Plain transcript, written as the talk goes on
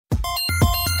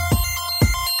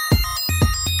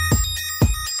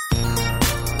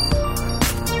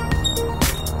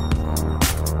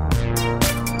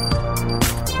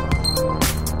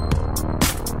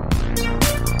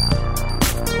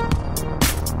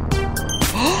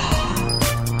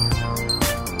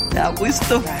That was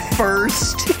the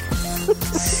first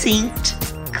synced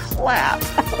clap.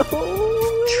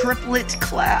 Triplet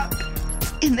clap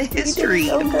in the history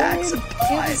so of good. Axe of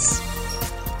Pod.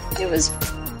 It was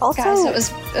Also,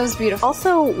 guys, it was beautiful.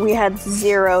 Also, we had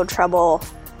zero trouble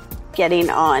getting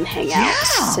on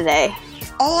Hangouts today.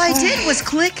 All I did was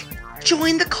click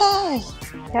join the call.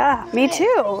 Yeah, me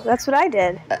too. That's what I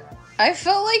did. I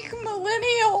felt like a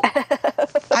millennial.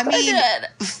 I mean,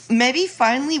 maybe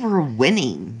finally we're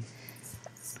winning.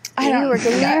 Maybe we're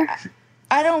getting there.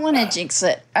 I don't want to jinx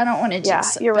it. Yeah,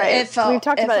 you're but right. We've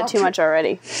talked about it too much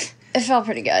already. It felt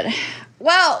pretty good.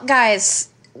 Well, guys,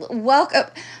 welcome.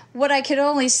 What I can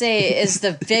only say is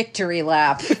the victory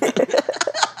lap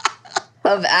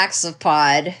of Axe of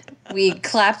Pod. We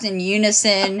clapped in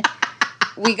unison.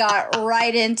 We got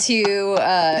right into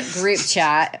group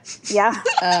chat. Yeah.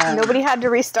 Nobody had to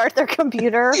restart their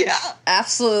computer. Yeah.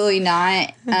 Absolutely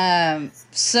not.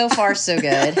 So far, so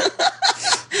good.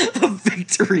 A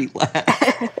victory lap.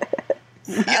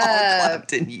 We all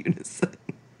clapped in unison.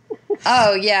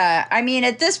 Oh, yeah. I mean,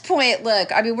 at this point,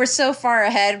 look, I mean, we're so far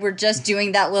ahead, we're just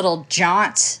doing that little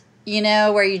jaunt, you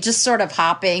know, where you're just sort of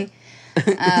hopping.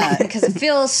 Because it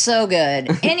feels so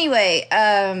good. Anyway,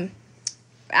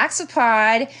 Axe of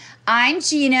Pod, I'm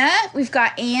Gina. We've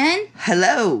got Ann.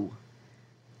 Hello.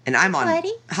 And I'm on...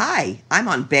 buddy. Hi. I'm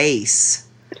on bass.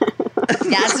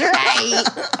 That's right.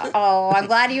 Oh, I'm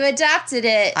glad you adapted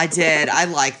it. I did. I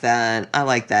like that.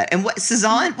 And what...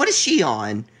 Cezanne, what is she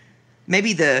on?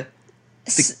 Maybe the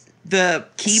key... The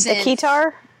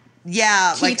keytar?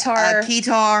 Yeah, like a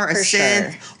keytar, a for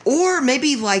synth. sure. Or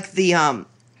maybe like the...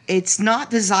 It's not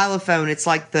the xylophone. It's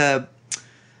like the...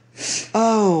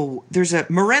 Oh, there's a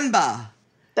marimba.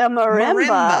 The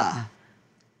marimba.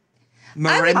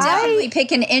 I would definitely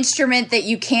pick an instrument that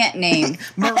you can't name.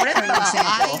 Marimba.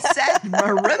 I said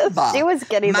marimba. She was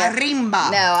getting there.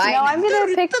 Marimba. No, I'm going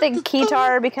to pick the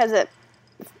keytar because it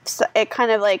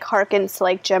kind of like harkens to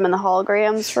like Gem and the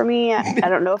Holograms for me. I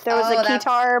don't know if there was a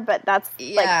keytar, but that's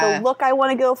like the look I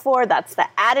want to go for. That's the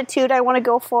attitude I want to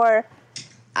go for.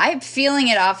 I'm feeling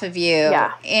it off of you.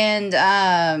 Yeah. And,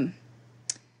 I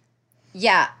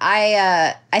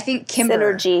think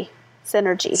Kimber.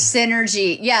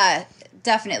 Synergy. Yeah,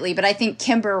 definitely. But I think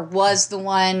Kimber was the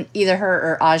one, either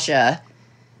her or Aja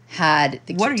had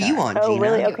the What keytar. are you on, Oh, Gina?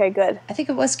 really? Okay, good. I think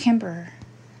it was Kimber.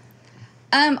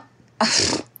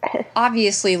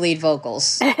 Obviously lead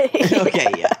vocals.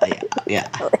 Okay,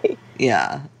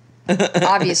 yeah.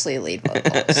 Obviously lead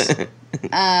vocals.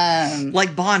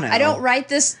 Like Bono. I don't write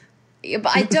the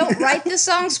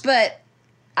songs, but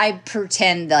I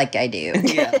pretend like I do.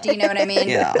 Yeah. Do you know what I mean?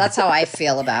 Yeah. That's how I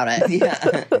feel about it.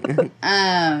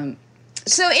 Yeah.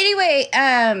 So anyway,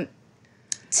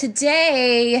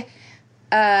 today,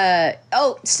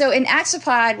 so in Axe of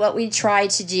Pod, what we try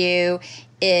to do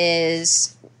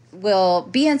is we'll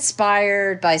be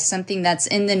inspired by something that's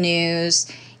in the news,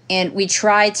 and we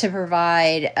try to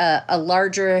provide a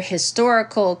larger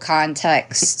historical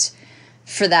context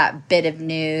for that bit of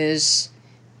news.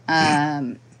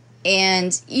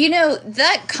 And, you know,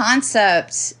 that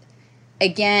concept,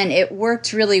 again, it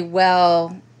worked really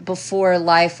well before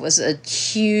life was a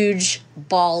huge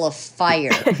ball of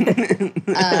fire.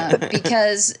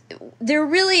 Because there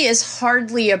really is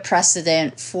hardly a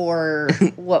precedent for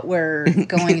what we're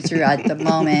going through at the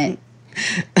moment.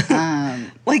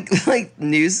 Like the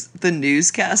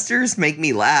newscasters make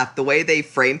me laugh. The way they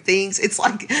frame things, it's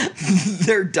like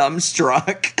they're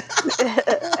dumbstruck.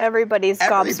 Everybody's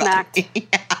gobsmacked.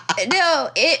 Yeah. No,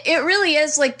 it really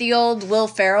is like the old Will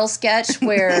Ferrell sketch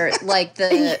where like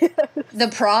the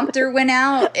prompter went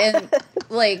out and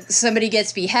like somebody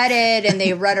gets beheaded and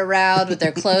they run around with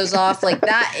their clothes off. Like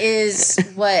that is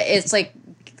what it's like.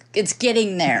 It's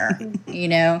getting there, you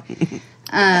know.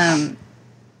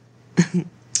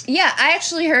 Yeah, I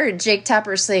actually heard Jake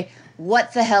Tapper say,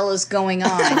 "What the hell is going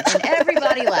on?" and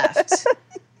everybody left.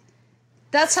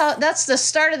 That's the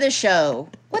start of the show.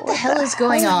 What the hell is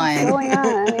going on?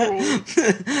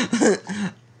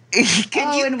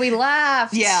 And we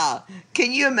laughed. Yeah.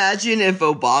 Can you imagine if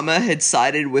Obama had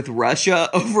sided with Russia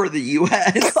over the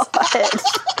U.S.?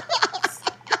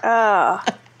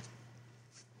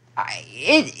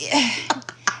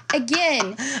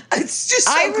 Again, it's just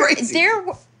so crazy.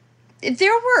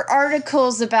 There were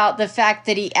articles about the fact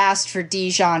that he asked for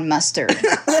Dijon mustard.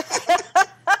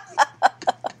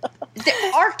 The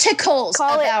articles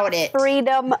about it.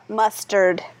 Freedom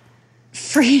mustard.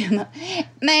 Freedom.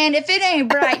 Man, if it ain't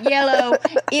bright yellow,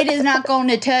 it is not going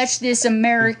to touch this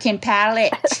American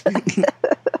palate.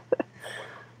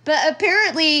 But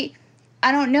apparently,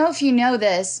 I don't know if you know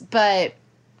this, but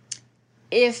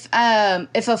if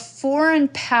a foreign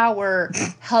power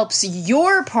helps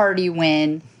your party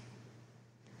win,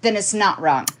 then it's not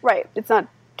wrong. Right. It's not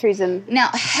treason. Now,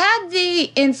 had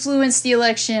they influenced the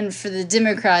election for the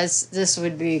Democrats, this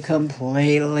would be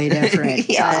completely different.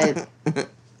 Yeah.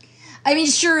 I mean,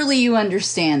 surely you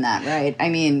understand that, right? I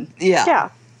mean, Yeah.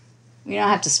 We don't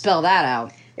have to spell that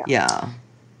out. Yeah.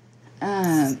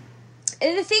 And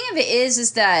the thing of it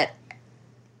is that,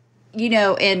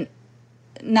 and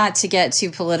not to get too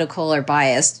political or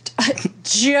biased,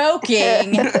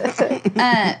 joking.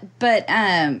 But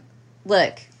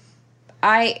look,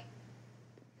 I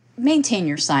maintain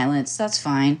your silence. That's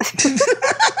fine.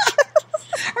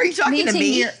 Are you talking to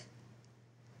me?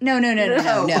 No.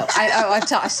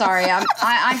 I'm sorry. I'm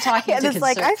talking to. And it's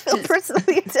like I feel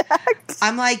personally attacked.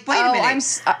 I'm like, wait a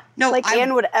minute.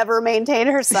 Anne would ever maintain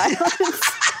her silence.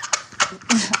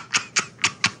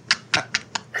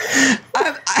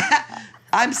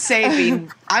 I'm saving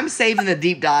the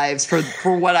deep dives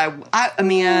for what I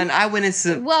went into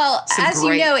some. Well, some as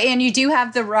great, you know, and you do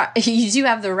have the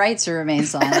right to remain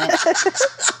silent.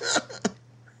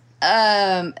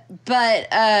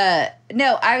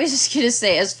 No, I was just gonna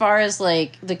say, as far as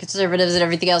like the conservatives and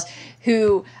everything else,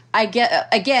 who I get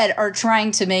again are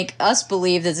trying to make us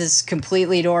believe that this is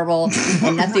completely normal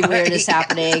and nothing weird is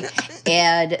happening,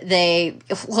 and they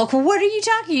look, what are you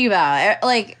talking about?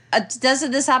 Like,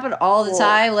 doesn't this happen all the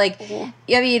time? Like, I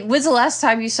mean, when's the last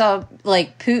time you saw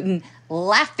like Putin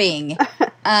laughing in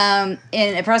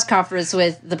a press conference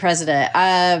with the president?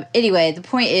 Anyway, the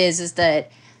point is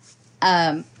that.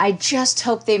 I just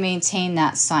hope they maintain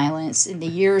that silence in the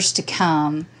years to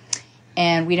come,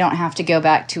 and we don't have to go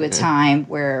back to a time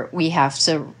where we have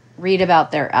to read about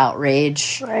their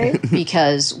outrage, right?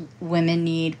 Because women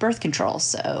need birth control.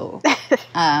 So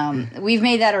we've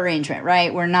made that arrangement,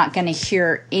 right? We're not going to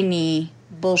hear any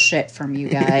bullshit from you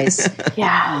guys.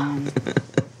 Yeah.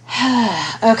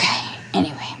 Okay.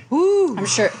 Anyway, Woo. I'm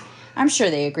sure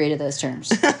they agree to those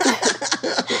terms.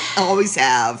 Always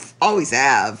have.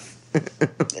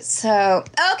 So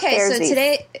okay, Fairsies. so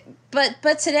today,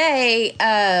 but today,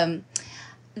 I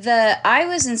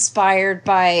was inspired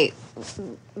by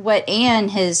what Anne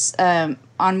has on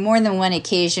more than one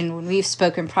occasion when we've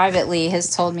spoken privately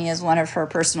has told me is one of her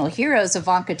personal heroes,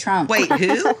 Ivanka Trump. Wait,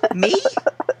 who? Me?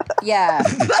 Yeah,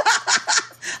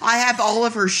 I have all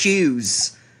of her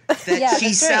shoes that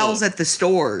she sells at the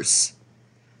stores.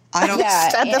 I don't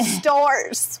at the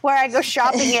stores where I go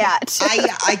shopping at.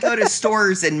 I go to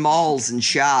stores and malls and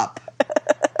shop.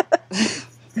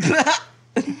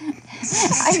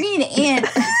 I mean, Anne,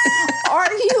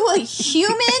 are you a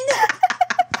human?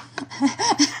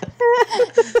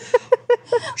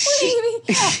 What do you mean?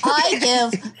 I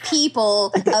give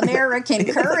people American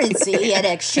currency in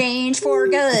exchange for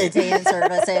goods and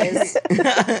services.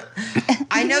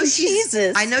 I know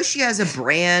she has a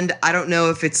brand. I don't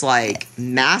know if it's like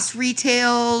mass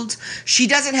retailed. She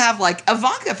doesn't have like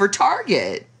Ivanka for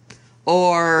Target.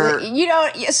 Or you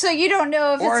don't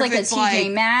know if it's like a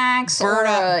TJ Maxx or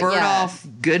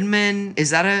Bergdorf Goodman.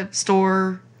 Is that a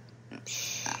store?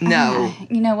 No.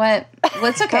 You know what? Well,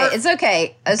 it's okay. It's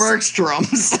okay.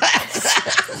 Bergstrom's.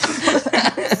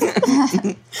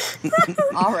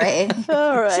 All right.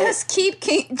 Just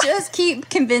keep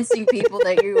convincing people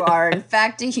that you are in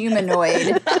fact a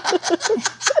humanoid.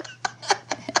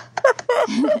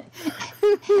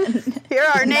 Here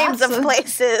are names of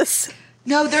places.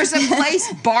 No, there's a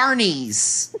place,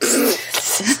 Barney's.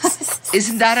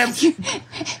 Isn't that a...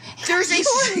 There's a...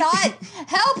 You're not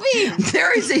helping.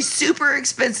 There is a super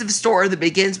expensive store that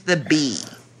begins with a B.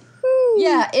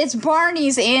 Yeah, it's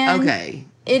Barney's, and... Okay.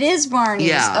 It is Barney's.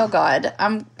 Yeah. Oh, God.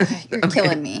 You're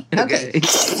killing me. Okay.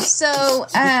 So,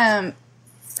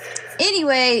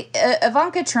 anyway,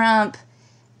 Ivanka Trump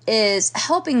is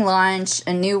helping launch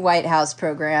a new White House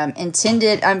program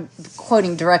intended... I'm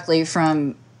quoting directly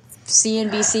from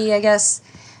CNBC, I guess.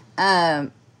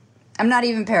 I'm not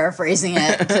even paraphrasing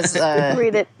it because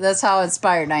read it. That's how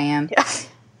inspired I am. Yeah.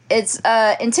 It's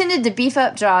intended to beef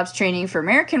up jobs training for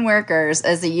American workers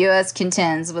as the U.S.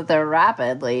 contends with a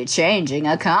rapidly changing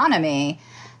economy.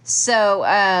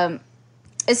 So,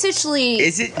 essentially...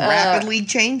 Is it rapidly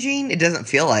changing? It doesn't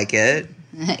feel like it.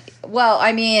 Well,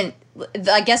 I mean...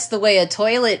 I guess the way a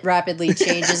toilet rapidly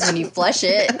changes when you flush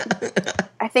it.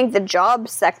 I think the job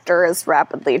sector is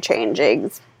rapidly changing.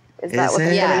 Is that what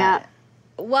they're getting at?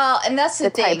 Well, and that's the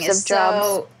thing. Types of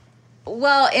jobs.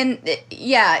 Well, and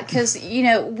yeah, because,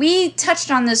 we touched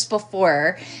on this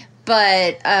before,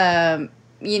 but, I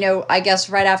guess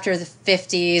right after the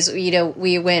 50s,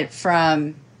 we went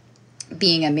from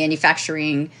being a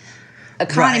manufacturing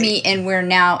economy and we're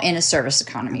now in a service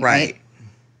economy, right?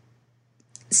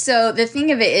 So the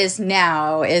thing of it is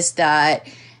now is that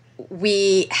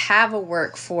we have a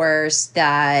workforce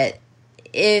that,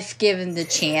 if given the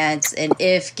chance and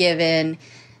if given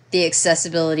the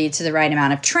accessibility to the right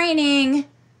amount of training,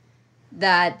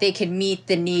 that they can meet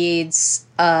the needs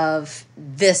of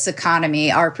this economy,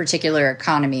 our particular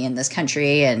economy in this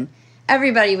country, and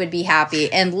everybody would be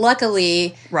happy. And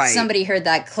luckily, somebody heard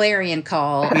that clarion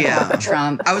call from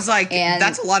Trump. I was like,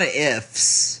 that's a lot of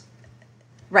ifs.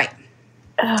 Right.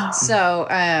 Oh. So,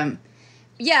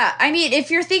 yeah, I mean, if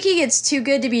you're thinking it's too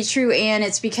good to be true, Anne,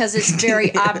 it's because it's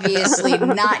very obviously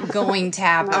not going to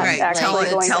happen. Okay,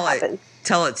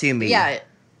 tell it to me. Yeah,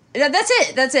 that's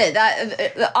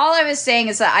it. All I was saying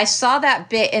is that I saw that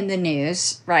bit in the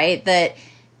news, right, that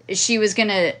she was going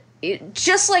to,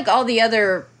 just like all the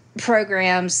other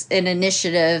programs and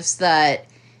initiatives that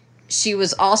she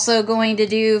was also going to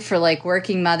do for, like,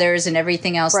 working mothers and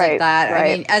everything else like that.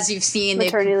 Right. I mean, as you've seen,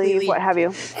 maternity leave, what have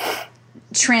you,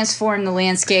 transform the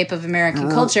landscape of American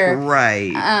culture.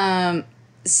 Right.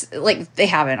 Like, they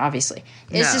haven't, obviously.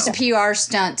 It's just a PR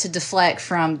stunt to deflect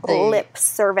from the lip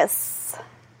service,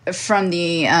 from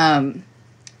the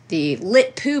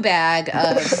lit poo bag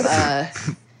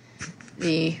of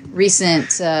the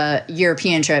recent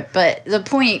European trip. But the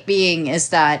point being is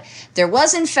that there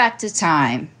was, in fact, a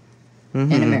time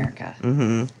in America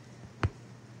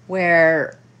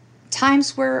where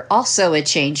times were also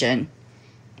a-changin'.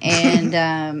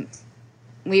 And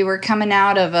we were coming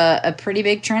out of a pretty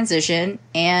big transition,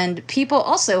 and people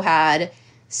also had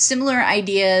similar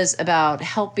ideas about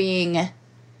helping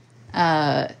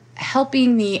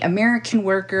the American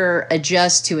worker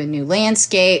adjust to a new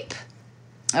landscape,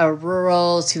 a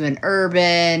rural to an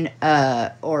urban,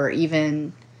 or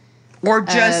even... Or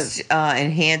just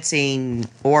enhancing,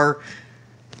 or...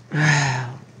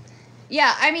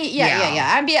 Yeah, I mean,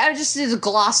 yeah. I mean, I'm just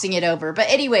glossing it over. But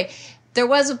anyway, there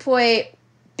was a point,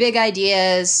 big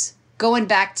ideas, going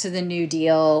back to the New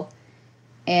Deal,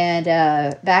 and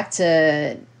back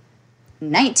to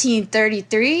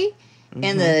 1933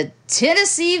 in the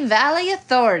Tennessee Valley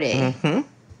Authority.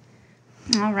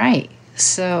 All right.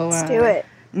 So... let's do it.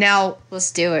 Now...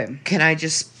 Let's do it. Can I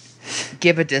just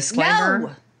give a disclaimer?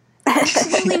 No!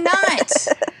 Absolutely not!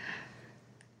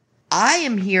 I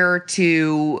am here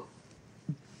to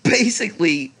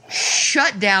basically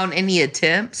shut down any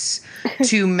attempts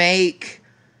to make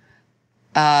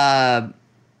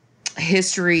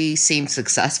history seem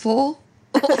successful.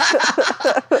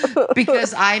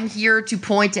 Because I'm here to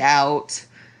point out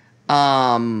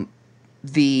the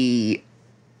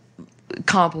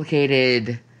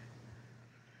complicated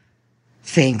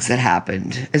things that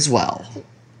happened as well.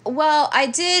 Well,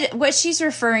 what she's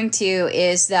referring to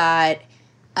is that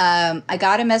I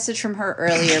got a message from her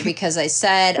earlier because I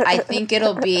said I think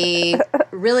it'll be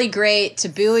really great to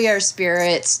buoy our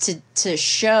spirits to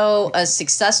show a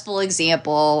successful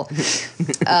example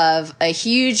of a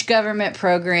huge government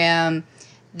program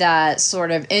that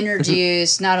sort of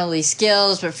introduced not only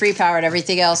skills but free power and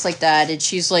everything else like that. And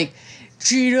she's like,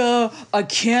 Gina, I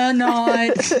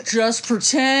cannot just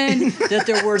pretend that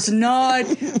there was not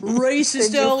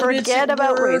racist elements. Forget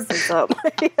about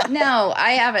racism. No,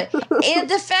 I haven't. And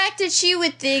the fact that she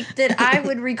would think that I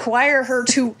would require her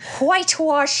to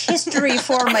whitewash history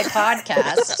for my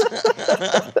podcast.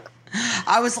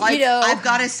 I was like, I've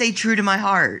got to stay true to my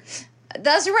heart.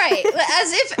 That's right.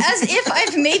 As if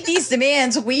I've made these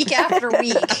demands week after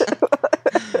week.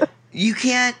 You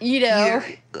can't.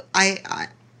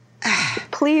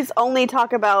 Please only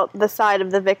talk about the side of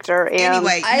the victor.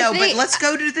 Anyway, but let's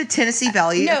go to the Tennessee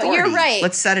Valley Authority. No, you're right.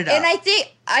 Let's set it up. And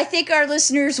I think our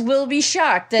listeners will be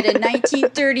shocked that in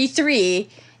 1933,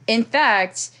 in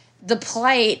fact, the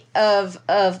plight of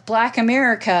Black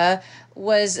America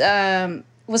was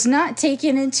not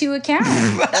taken into account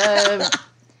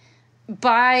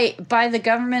by the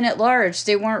government at large.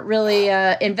 They weren't really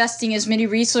investing as many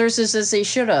resources as they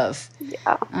should have.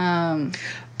 Yeah.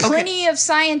 Plenty of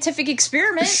scientific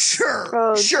experiments.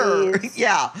 Sure.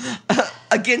 Yeah.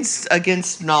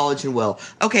 Against knowledge and will.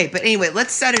 Okay, but anyway,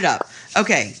 let's set it up.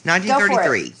 Okay,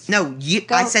 1933. No,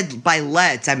 I said by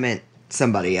let's, I meant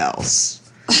somebody else.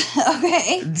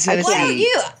 Okay. Tennessee. Well,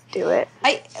 you do it.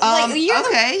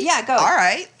 Okay. Yeah, go. All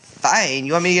right. Fine.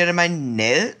 You want me to get in my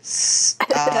notes?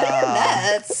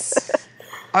 Notes.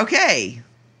 Okay.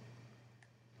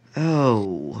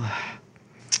 Oh.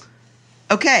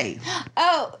 Okay.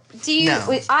 Oh, do you?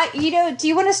 No. Do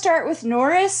you want to start with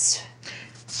Norris?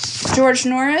 George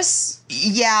Norris?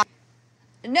 Yeah.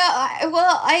 No.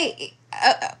 I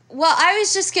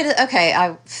was just gonna.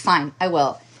 Okay. Fine. I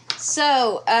will.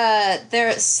 So,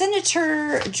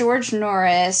 Senator George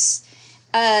Norris.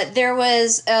 There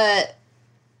was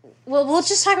well, we'll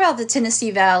just talk about the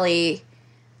Tennessee Valley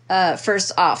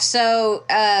first off. So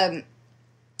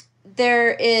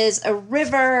there is a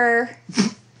river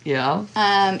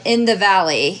in the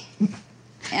valley.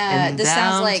 This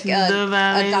sounds like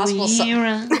a gospel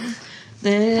song.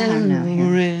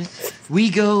 We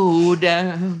go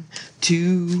down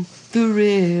to the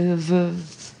river.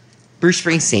 Bruce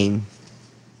Springsteen.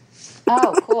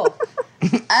 Oh, cool.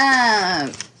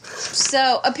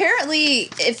 So apparently,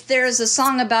 if there's a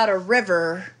song about a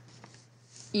river,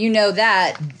 you know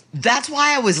that. That's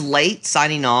why I was late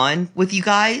signing on with you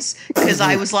guys, because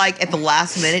I was like, at the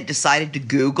last minute, decided to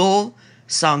Google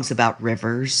songs about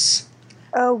rivers.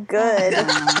 Oh, good.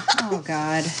 Oh,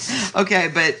 God.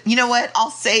 Okay, but you know what?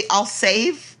 I'll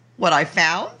save what I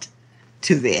found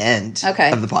to the end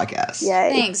of the podcast.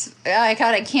 Yay. Thanks. I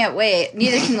can't wait.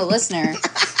 Neither can the listener.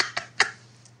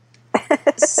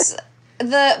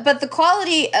 But the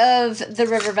quality of the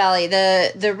river valley,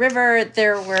 the river,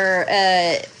 there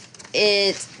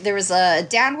was a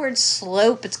downward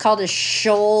slope. It's called a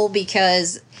shoal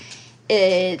because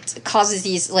it causes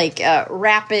these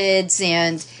rapids,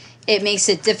 and it makes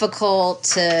it difficult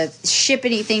to ship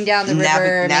anything down the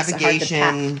river.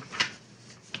 Navigation.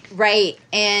 Right,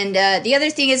 and the other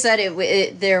thing is that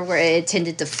it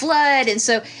tended to flood, and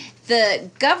so the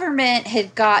government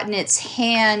had gotten its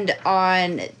hand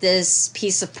on this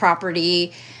piece of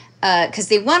property because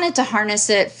they wanted to harness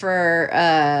it for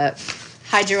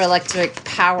hydroelectric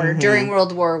power during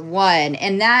World War I,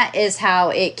 and that is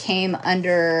how it came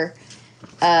under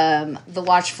the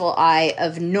watchful eye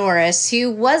of Norris,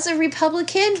 who was a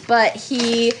Republican, but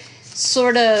he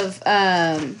sort of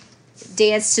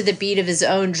danced to the beat of his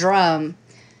own drum,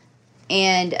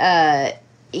 and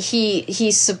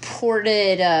he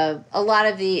supported a lot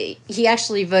of he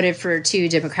actually voted for 2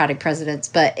 Democratic presidents.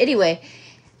 But anyway,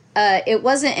 it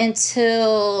wasn't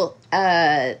until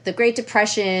the Great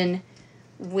Depression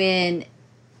when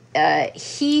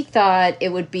he thought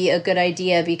it would be a good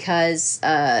idea because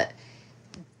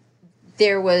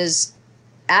there was,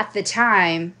 at the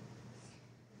time,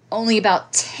 only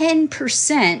about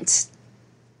 10%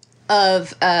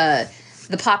 of the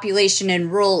population in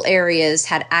rural areas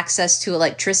had access to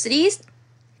electricity.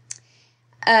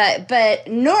 But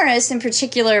Norris, in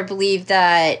particular, believed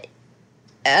that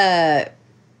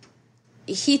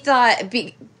he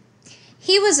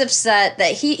was upset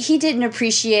that he didn't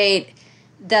appreciate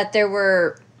that there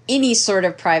were any sort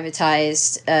of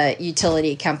privatized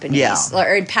utility companies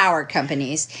or power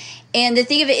companies. And the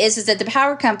thing of it is that the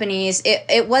power companies,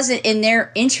 it wasn't in their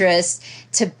interest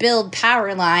to build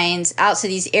power lines out to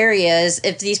these areas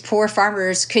if these poor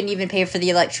farmers couldn't even pay for the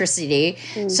electricity.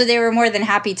 So they were more than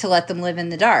happy to let them live in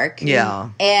the dark.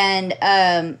 Yeah.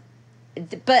 And,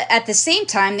 but at the same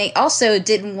time, they also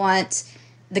didn't want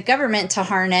the government to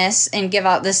harness and give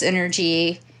out this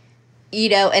energy,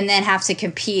 and then have to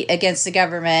compete against the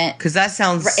government. Because that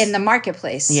sounds... in the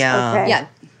marketplace. Yeah. Okay. Yeah.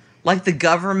 Like the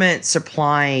government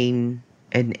supplying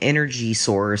an energy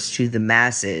source to the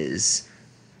masses.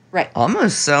 Right.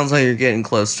 Almost sounds like you're getting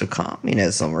close to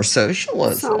communism or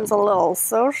socialism. Sounds a little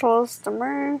socialist to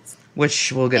me.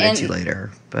 Which we'll get into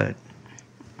later, but...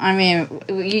 I mean,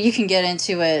 you can get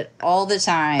into it all the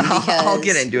time. Because I'll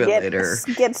get into it later.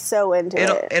 Get so into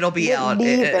it. It'll be out.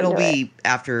 It'll be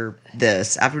after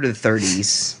this, after the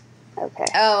 30s. Okay.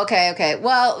 Oh, okay.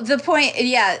 Well, the point,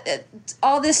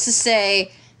 all this to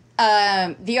say...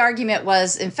 the argument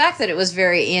was, in fact, that it was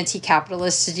very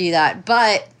anti-capitalist to do that.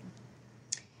 But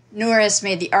Norris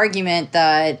made the argument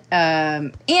that,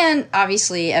 and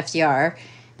obviously FDR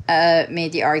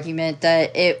made the argument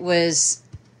that it was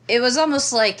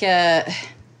almost like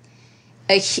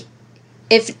if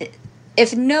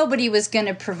nobody was going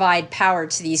to provide power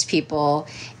to these people,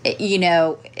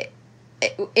 it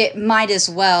might as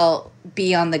well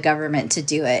be on the government to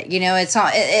do it. It's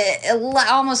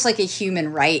almost like a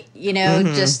human right,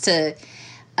 just to...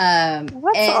 That's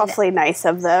awfully nice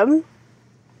of them.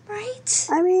 Right?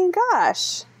 I mean,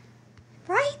 gosh.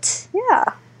 Right? Yeah.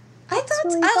 I thought,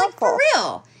 really for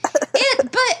real.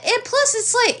 Plus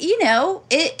it's like,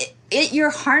 you're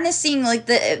harnessing like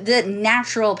the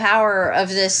natural power of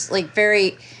this like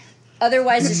very...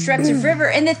 otherwise destructive river,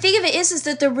 and the thing of it is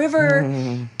that the river,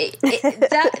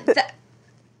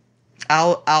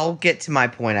 I'll get to my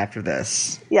point after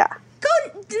this. Yeah. Go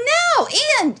now,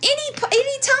 and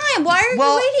any time. Why are you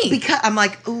waiting? Because I'm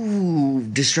like, ooh,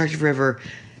 destructive river,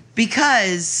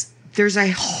 because there's a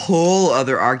whole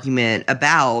other argument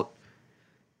about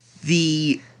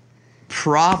the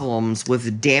problems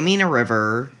with damming a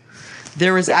river.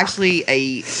 There was actually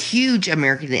a huge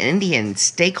American Indian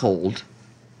stakehold.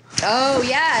 Oh,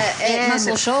 yeah, at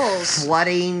Muscle Shoals.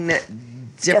 Flooding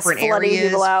different areas.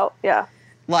 People out. Yeah.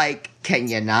 Like, can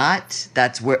you not?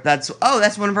 That's one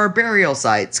of our burial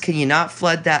sites. Can you not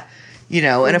flood that? You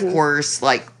know, and of course,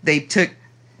 like, they took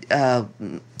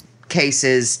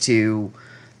cases to,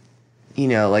 you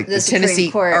know, like the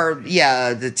Tennessee court.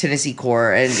 The Tennessee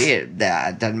court, and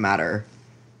that doesn't matter.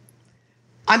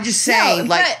 I'm just saying,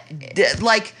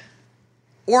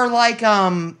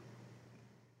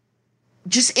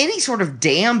 just any sort of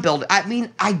dam build. I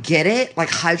mean, I get it, like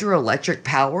hydroelectric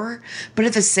power, but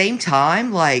at the same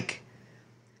time, like,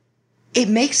 it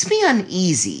makes me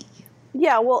uneasy.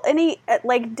 Yeah, well, any,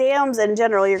 like, dams in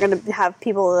general, you're going to have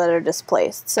people that are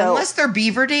displaced. So unless they're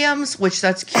beaver dams, which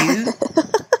that's cute.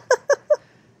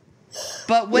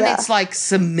 But when it's like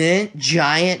cement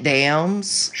giant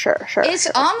dams. Sure. It's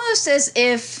almost as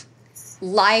if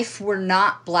life were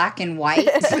not black and white.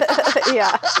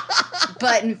 Yeah.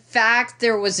 But in fact,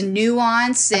 there was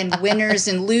nuance and winners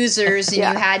and losers, and you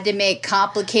had to make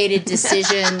complicated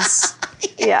decisions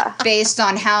based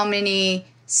on how many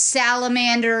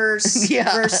salamanders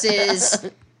versus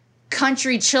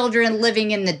country children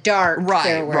living in the dark.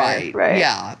 Right.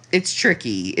 Yeah, it's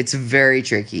tricky. It's very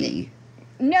tricky.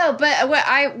 No, but what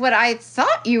I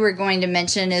thought you were going to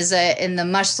mention is that in the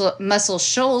Muscle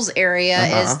Shoals area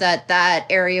is that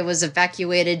area was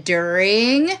evacuated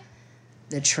during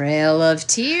the Trail of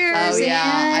Tears. Oh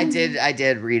yeah, I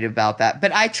did read about that,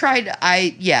 but I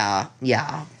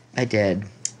did.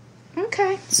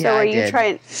 Okay. So are you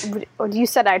trying? You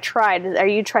said I tried. Are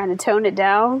you trying to tone it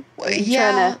down?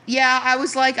 Yeah. I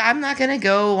was like, I'm not gonna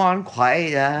go on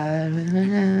quite.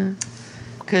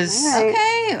 Because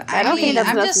I don't think that's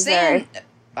I'm necessary. Just saying,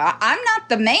 I'm not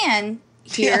the man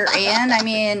here, Anne. I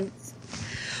mean,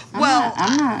 I'm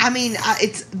not. I mean,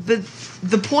 it's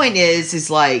the point is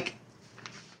like,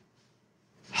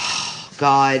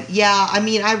 God, yeah. I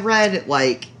mean, I read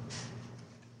like.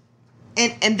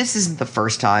 And this isn't the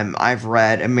first time I've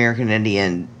read American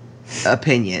Indian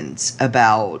opinions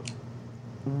about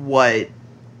what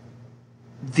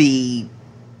the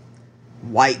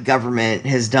white government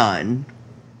has done.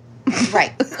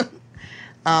 Right.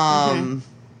 And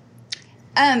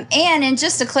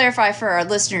just to clarify for our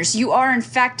listeners, you are in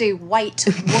fact a white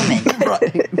woman.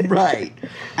 Right.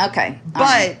 Okay.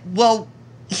 But, well,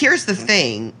 here's the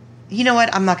thing. You know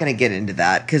what? I'm not going to get into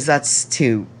that because that's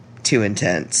too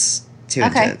intense.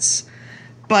 Intense.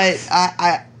 But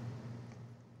I'm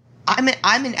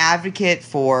an advocate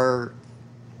for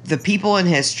the people in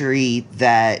history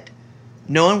that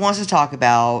no one wants to talk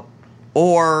about,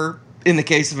 or in the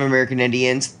case of American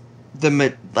Indians,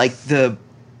 the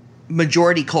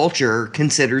majority culture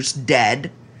considers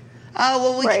dead.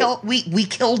 Oh well, we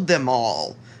killed them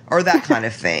all, or that kind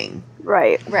of thing.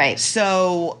 Right.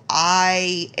 So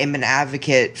I am an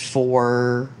advocate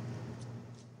for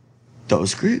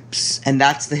those groups, and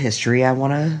that's the history I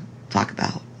want to talk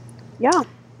about. Yeah.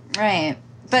 Right.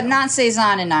 But not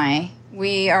Cezanne and I.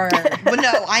 We are. Well,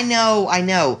 no, I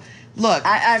know. Look,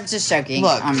 I'm just joking.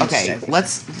 Look, I'm okay. Just joking.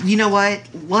 Let's. You know what?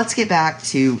 Let's get back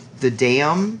to the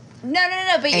dam. No.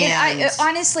 But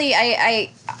honestly, I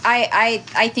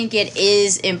think it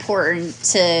is important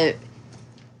to.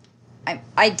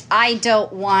 I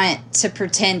don't want to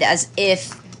pretend as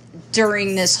if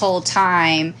during this whole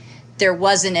time there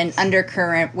wasn't an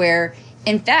undercurrent where,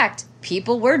 in fact,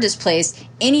 people were displaced.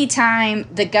 Anytime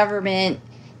the government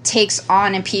takes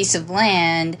on a piece of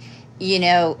land, you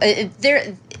know,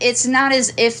 it's not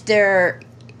as if there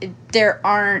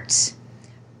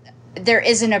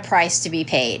isn't a price to be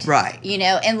paid, right? You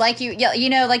know, and like you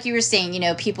were saying, you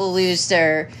know, people lose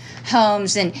their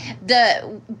homes,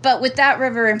 but with that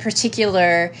river in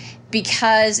particular,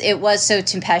 because it was so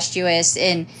tempestuous,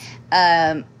 and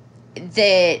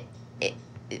that.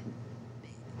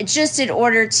 Just in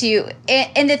order to,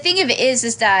 and the thing of it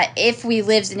is that if we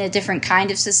lived in a different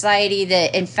kind of society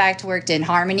that in fact worked in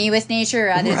harmony with nature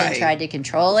rather than tried to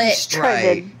control it,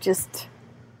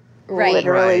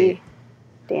 literally,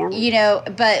 damn, you know,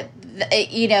 but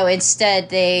you know, instead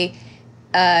they,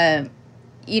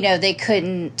 you know, they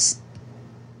couldn't,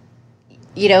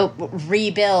 you know,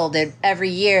 rebuild it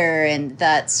every year, and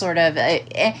that sort of,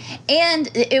 and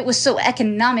it was so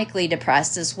economically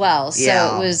depressed as well.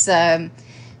 So it was.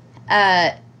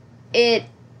 It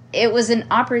was an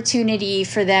opportunity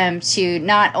for them to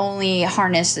not only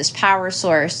harness this power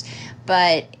source,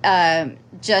 but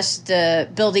just the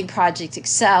building project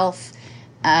itself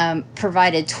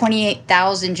provided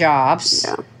 28,000 jobs,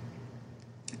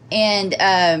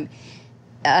 and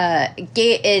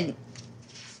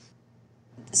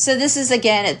so this is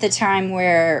again at the time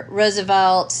where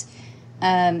Roosevelt,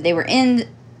 they were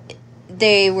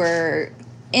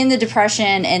in the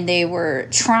Depression, and they were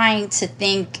trying to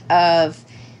think of,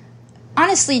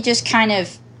 honestly, just kind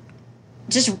of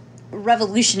just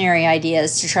revolutionary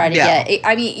ideas to try to get.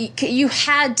 I mean, you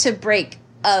had to break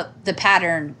up the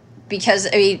pattern because,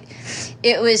 I mean,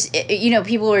 it was,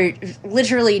 people were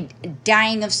literally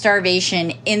dying of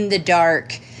starvation in the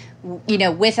dark,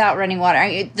 without running water. I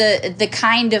mean, the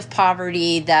kind of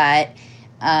poverty that,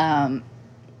 that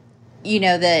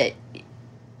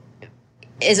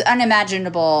is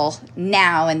unimaginable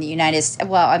now in the United States.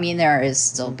 Well, I mean, there is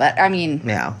still, but I mean...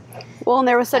 Yeah. Well, and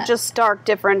there was such a stark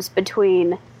difference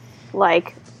between,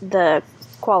 like, the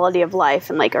quality of life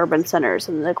in, like, urban centers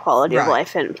and the quality of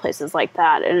life in places like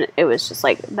that. And it was just,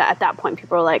 like, at that point,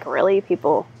 people were like, really?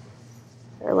 People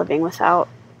are living without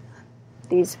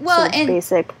these sort of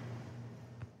basic...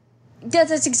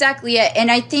 That's exactly it.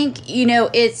 And I think,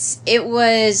 it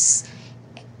was...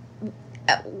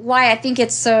 Why I think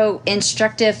it's so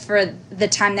instructive for the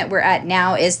time that we're at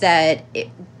now is that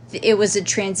it was a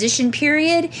transition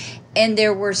period, and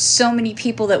there were so many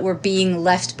people that were being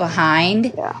left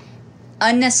behind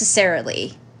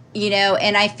unnecessarily,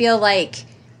 and I feel like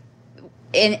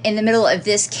in the middle of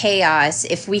this chaos,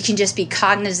 if we can just be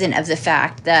cognizant of the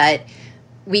fact that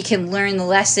we can learn the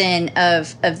lesson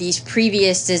of these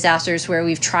previous disasters where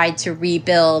we've tried to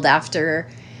rebuild after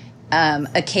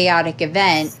a chaotic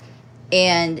event,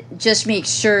 and just make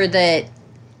sure that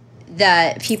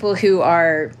people who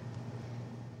are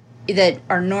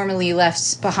normally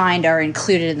left behind are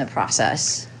included in the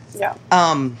process. Yeah.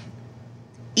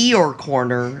 Eeyore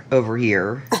corner over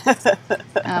here.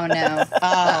 Oh no.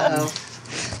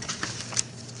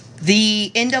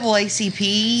 The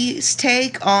NAACP's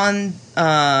take on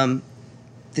the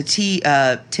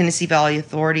Tennessee Valley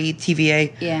Authority,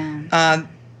 TVA. Yeah.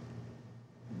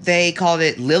 They called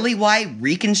it Lily White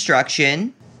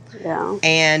Reconstruction. Yeah.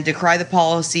 And decry the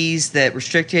policies that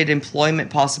restricted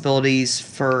employment possibilities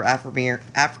for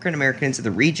African Americans in the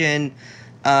region.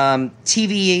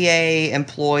 TVA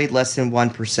employed less than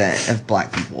 1% of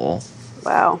black people.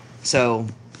 Wow. So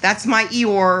that's my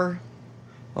Eeyore.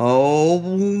 Oh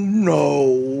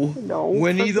no.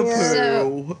 Winnie the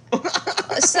Pooh.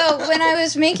 So when I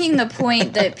was making the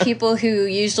point that people who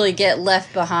usually get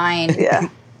left behind,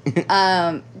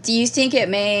 do you think it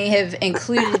may have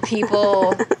included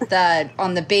people that,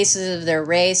 on the basis of their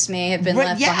race, may have been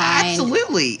left behind?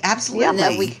 Absolutely.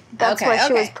 That's why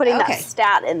she was putting that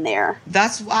stat in there.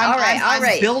 That's why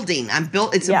I'm building.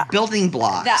 It's a building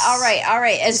block. All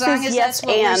right. As long as that's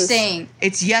what we're saying.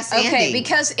 It's yes and. Okay, anding.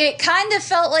 because it kind of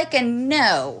felt like a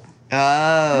no.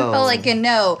 Oh. It felt like a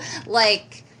no.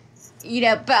 Like,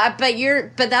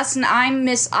 but that's I'm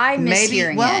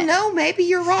mishearing it. Well, no, maybe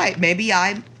you're right. Maybe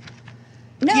I'm.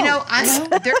 No,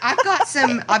 I've got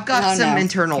some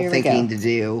internal thinking to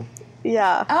do.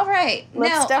 Yeah. All right.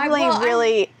 Let's definitely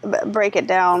really break it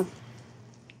down.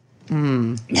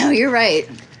 No, you're right.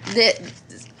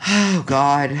 Oh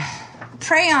God.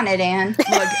 Pray on it, Anne.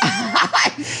 Look,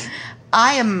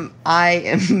 I am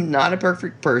not a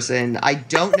perfect person. I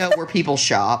don't know where people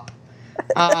shop.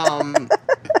 And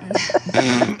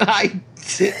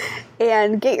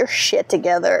get your shit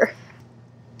together.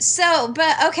 So,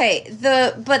 but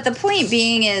the point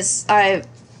being is,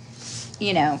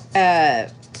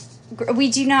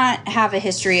 we do not have a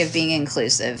history of being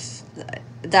inclusive.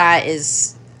 That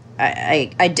is,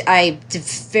 I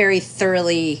very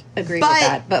thoroughly agree with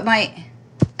that. But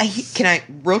can I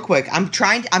real quick? I'm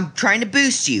trying to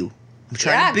boost you. I'm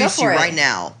trying to boost you right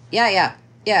now. Yeah.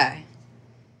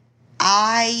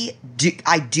 I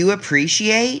do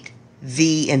appreciate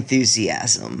the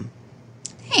enthusiasm.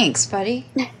 Thanks, buddy.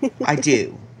 I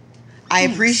do. I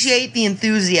appreciate the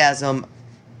enthusiasm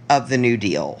of the New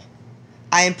Deal.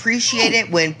 I appreciate it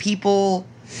when people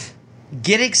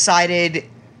get excited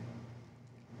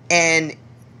and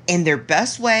in their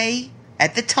best way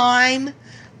at the time.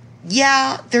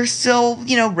 Yeah, they're still,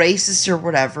 racist or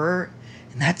whatever,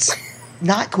 and that's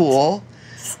not cool.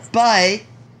 But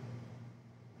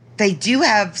they do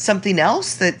have something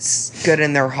else that's good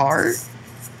in their heart.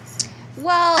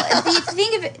 Well, the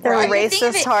thing of it... They're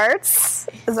racist hearts?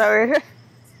 Is that what you're...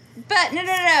 But,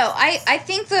 no. I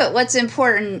think that what's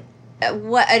important...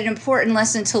 an important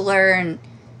lesson to learn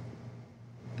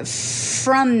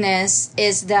from this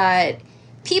is that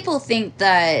people think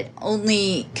that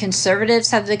only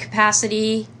conservatives have the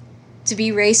capacity to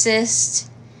be racist,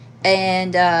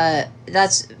 and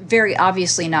that's very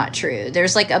obviously not true.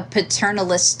 There's like a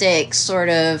paternalistic sort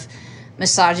of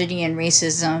misogyny and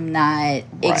racism that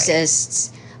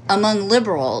exists among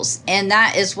liberals, and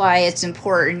that is why it's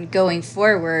important going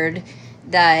forward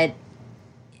that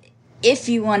if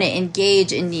you want to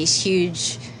engage in these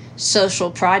huge social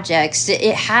projects,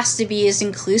 it has to be as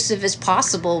inclusive as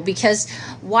possible, because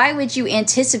why would you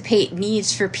anticipate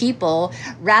needs for people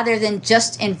rather than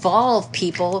just involve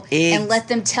people and let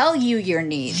them tell you your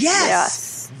needs?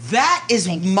 Yes. That is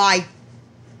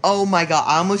oh my God,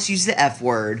 I almost used the F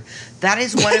word. That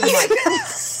is one of my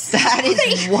that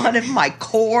is one of my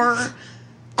core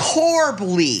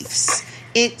beliefs.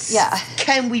 It's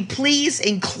can we please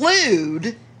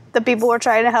include the people we're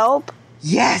trying to help?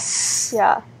 Yes.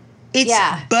 Yeah. It's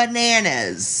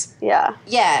bananas. Yeah.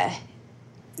 Yeah.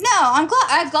 No, I'm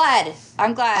glad. I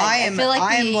am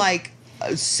like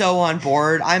so on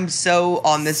board. I'm so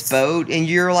on this boat, and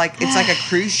you're like, it's like a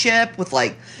cruise ship with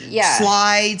like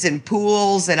slides and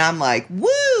pools, and I'm like,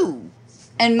 woo!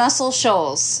 And Muscle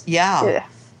Shoals. Yeah.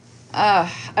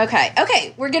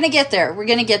 Okay, we're gonna get there.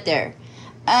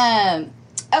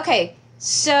 Okay,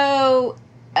 so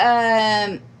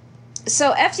FDR,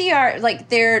 like,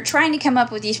 they're trying to come up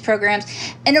with these programs,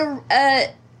 and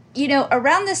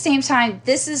around the same time,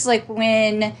 this is like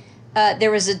when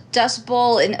there was a Dust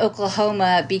Bowl in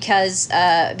Oklahoma because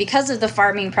of the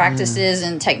farming practices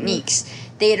and techniques.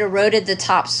 They had eroded the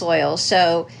topsoil,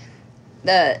 so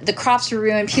the crops were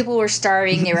ruined. People were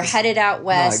starving. They were headed out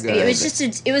west. It was just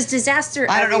it was disaster.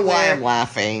 I don't know why everywhere. I'm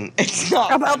laughing. It's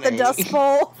not about funny. the Dust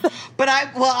Bowl. But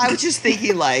I was just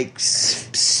thinking like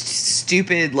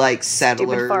stupid like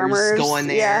settlers farmers, going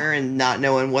there and not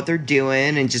knowing what they're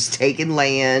doing and just taking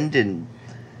land and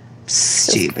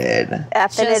stupid.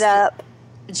 Effing it up.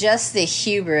 Just the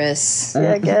hubris.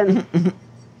 Yeah, again.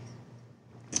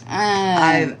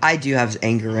 I do have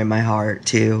anger in my heart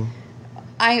too.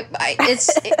 It's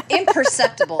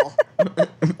imperceptible.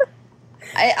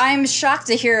 I'm shocked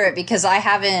to hear it because I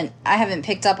haven't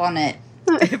picked up on it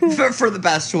for the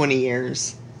past 20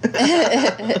 years.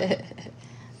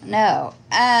 No,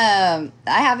 I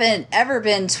haven't ever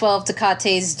been 12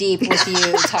 Tecates deep with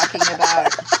you talking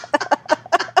about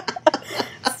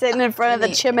sitting in front of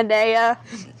the chimenea.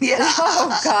 Yeah.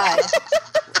 Oh God.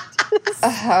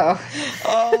 Oh,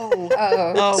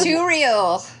 too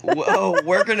real. Whoa,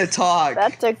 we're gonna talk.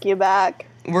 That took you back.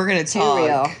 We're gonna talk. Too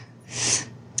real.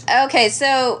 Okay,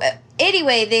 so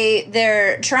anyway,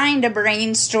 they're trying to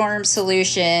brainstorm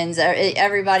solutions.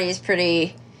 Everybody's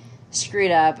pretty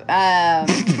screwed up.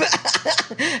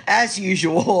 As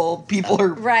usual, people are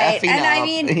effing and up. I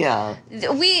mean,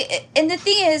 and the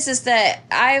thing is that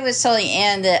I was telling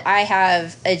Anne that I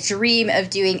have a dream of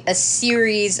doing a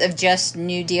series of just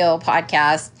New Deal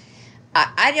podcasts.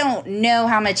 I don't know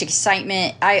how much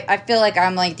excitement. I feel like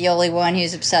I'm like the only one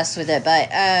who's obsessed with it,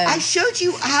 but I showed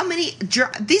you how many.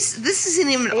 This isn't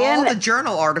even all the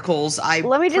journal articles.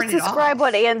 Let me just describe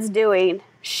what Anne's doing.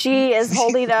 She is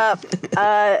holding up,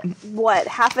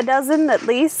 half a dozen at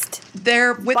least?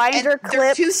 They're binder clips.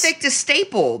 They're too thick to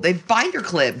staple. They binder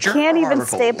clip journal Can't even articles.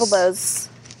 staple those.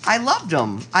 I loved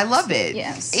them. I love it.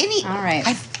 Yes. All right.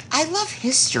 I love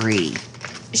history.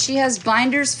 She has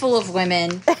binders full of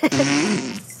women.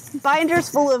 Binders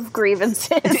full of grievances.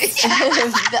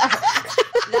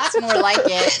 That's more like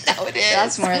it. No, it is.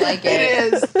 That's more like it.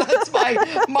 It is. That's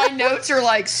my notes are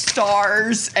like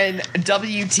stars and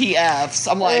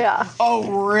WTFs. I'm like, oh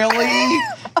really?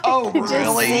 Oh really?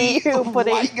 Just see you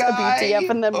putting a WTF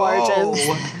in the margins.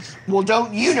 Oh. Well,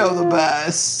 don't you know the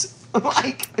best?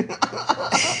 Like.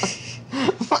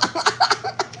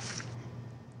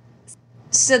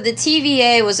 So the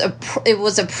TVA was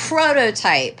a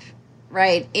prototype,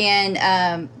 right?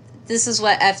 And this is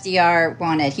what FDR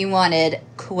wanted. He wanted,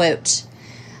 quote,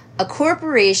 a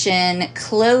corporation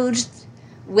clothed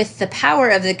with the power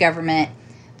of the government,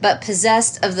 but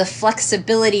possessed of the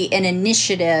flexibility and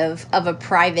initiative of a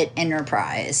private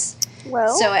enterprise.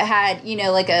 Well, so it had,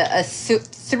 like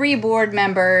three board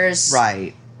members,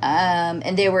 right?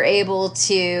 And they were able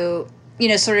to,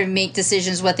 sort of make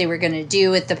decisions what they were going to do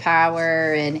with the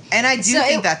power, and I do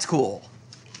think that's cool.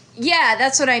 Yeah,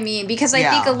 that's what I mean, because I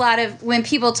think a lot of when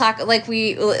people talk, like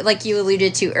you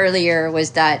alluded to earlier,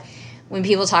 was that when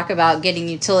people talk about getting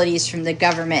utilities from the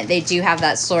government, they do have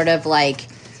that sort of like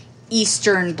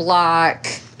Eastern Bloc,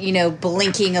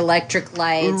 blinking electric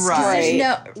lights. Right.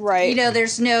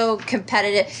 There's no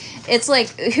competitive. It's like,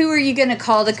 who are you going to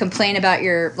call to complain about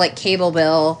your like cable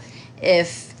bill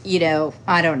if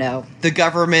I don't know. The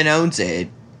government owns it.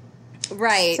 it's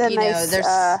Right. a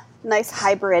there's nice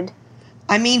hybrid.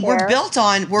 I mean, there. we're built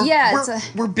on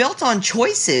we're built on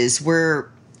choices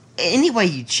where any way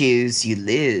you choose, you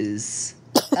lose.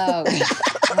 Oh.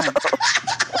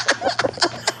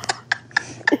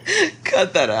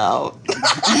 Cut that out.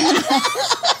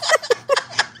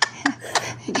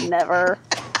 Never.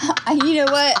 You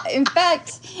know what? In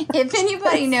fact, If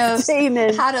anybody knows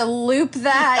how to loop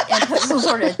that and put some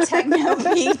sort of techno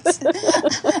beat,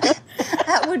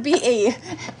 that would be a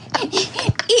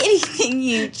anything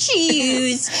you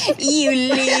choose, you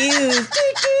lose.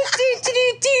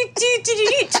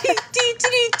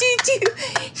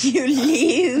 You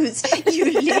lose. You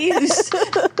lose.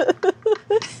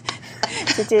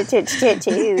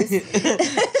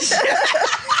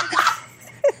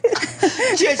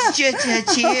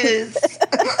 Choose.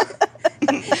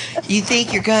 You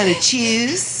think you're gonna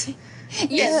choose?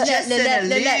 It's just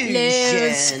an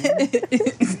illusion.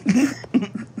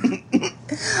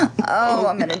 Oh,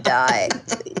 I'm gonna die.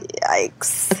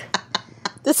 Yikes.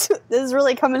 This is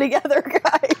really coming together,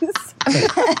 guys. I'm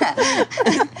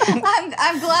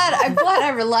glad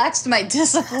I relaxed my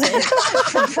discipline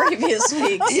from previous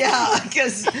weeks. Yeah,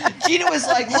 because Gina was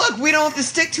like, "Look, we don't have to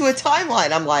stick to a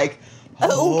timeline." I'm like,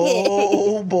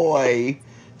 "Oh boy,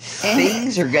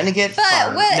 things are gonna get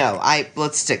fun." No,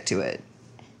 let's stick to it.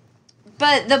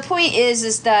 But the point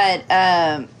is that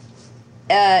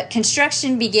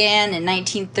construction began in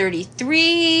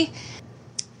 1933.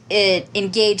 It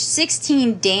engaged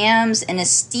 16 dams and a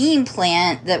steam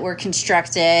plant that were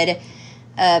constructed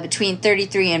between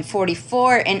 33 and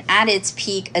 44, and at its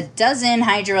peak, a dozen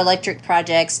hydroelectric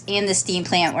projects and the steam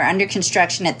plant were under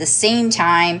construction at the same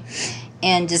time,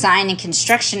 and design and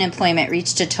construction employment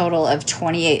reached a total of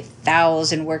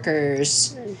 28,000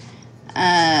 workers.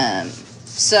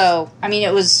 So, I mean,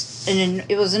 it was an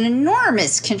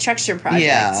enormous construction project.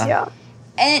 Yeah.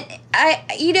 And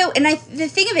the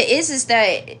thing of it is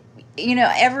that,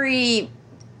 every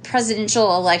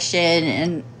presidential election,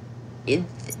 and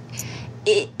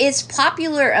it's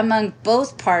popular among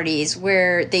both parties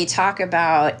where they talk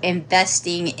about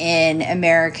investing in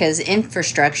America's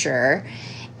infrastructure,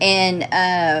 and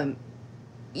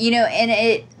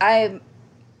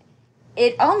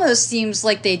it almost seems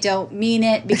like they don't mean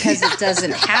it because it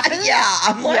doesn't happen. Yeah,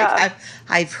 I'm like,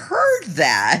 I've heard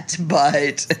that,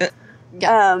 but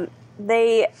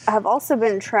they have also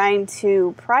been trying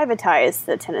to privatize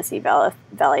the Tennessee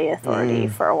Valley Authority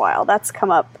for a while. That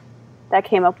came up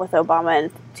with Obama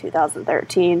in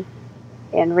 2013,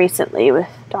 and recently with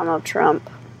Donald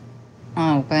Trump.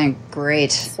 Oh,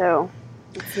 great! So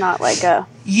it's not like a.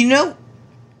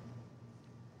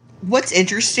 What's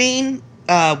interesting?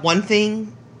 One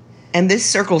thing, and this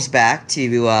circles back to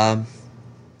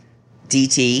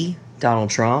DT, Donald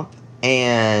Trump,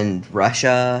 and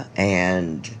Russia,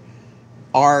 and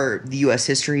the U.S.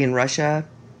 history in Russia,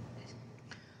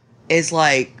 is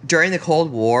like, during the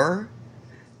Cold War,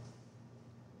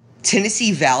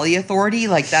 Tennessee Valley Authority,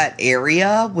 like that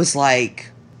area, was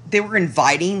like, they were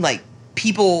inviting like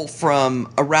people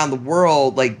from around the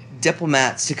world, like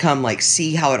diplomats, to come like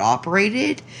see how it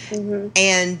operated. Mm-hmm.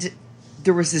 And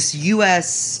there was this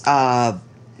U.S.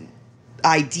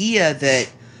 idea that,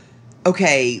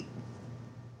 okay,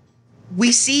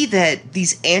 we see that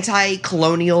these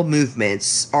anti-colonial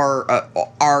movements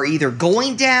are either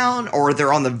going down or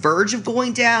they're on the verge of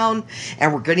going down,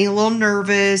 and we're getting a little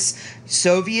nervous.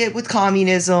 Soviet with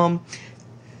communism.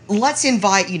 Let's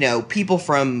invite, people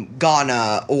from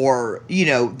Ghana or,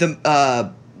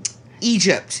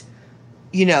 Egypt,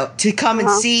 to come and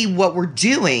see what we're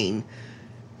doing,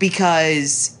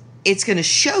 because it's going to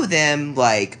show them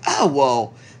like, oh,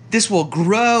 well, this will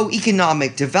grow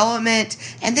economic development,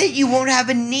 and then you won't have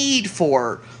a need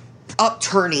for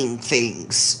upturning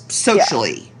things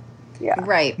socially. Yeah.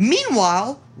 Right.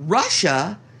 Meanwhile,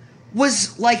 Russia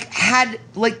was had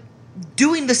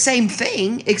doing the same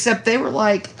thing, except they were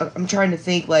like, I'm trying to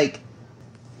think, like,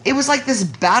 it was like this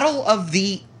battle of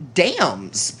the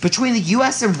dams between the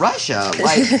U.S. and Russia.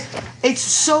 Like, it's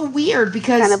so weird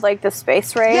because kind of like the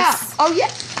space race. Yeah. Oh yeah.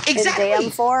 Exactly. In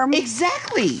dam form.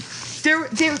 Exactly.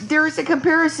 There is a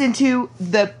comparison to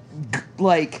the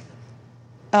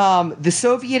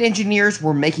Soviet engineers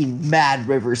were making Mad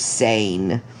River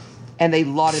sane, and they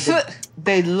lauded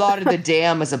the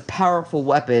dam as a powerful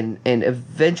weapon and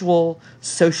eventual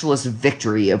socialist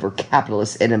victory over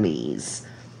capitalist enemies.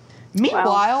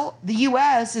 Meanwhile, the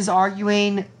U.S. is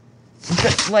arguing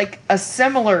like a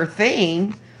similar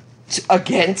thing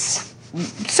against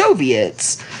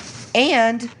Soviets,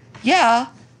 and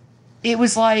it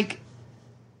was like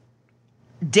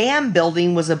dam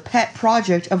building was a pet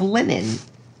project of Lenin.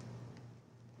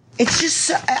 It's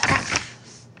just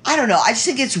I don't know. I just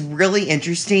think it's really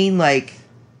interesting. Like,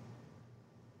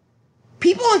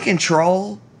 people in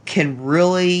control can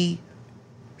really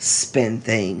spin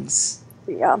things.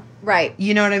 Yeah. Right.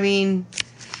 You know what I mean?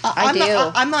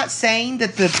 I'm not saying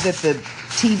that the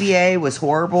TVA was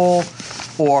horrible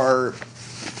or,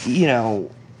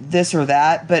 this or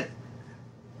that, but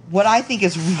what I think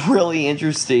is really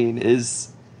interesting is,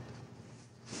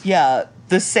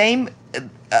 the same,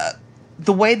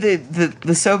 the way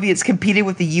the Soviets competed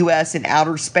with the U.S. in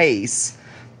outer space,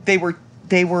 they were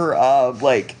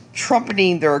like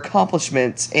trumpeting their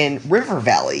accomplishments in river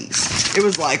valleys. It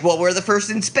was like, well, we're the first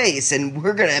in space, and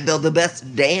we're gonna build the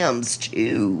best dams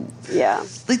too. Yeah,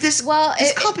 like this. Well,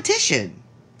 this competition.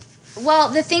 Well,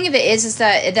 the thing of it is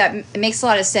that makes a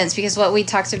lot of sense, because what we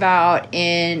talked about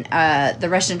in the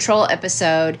Russian troll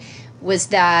episode was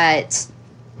that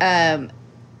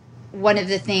one of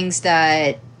the things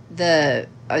that the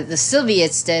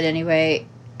Soviets did anyway.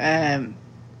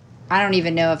 I don't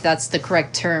even know if that's the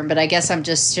correct term, but I guess I'm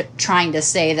just trying to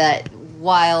say that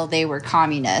while they were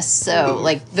communists, so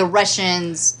like the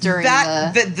Russians during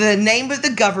the name of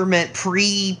the government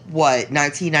pre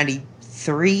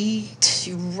 1993.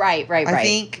 Right. I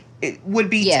think it would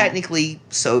be technically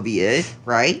Soviet,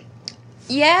 right?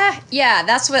 Yeah.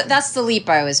 That's the leap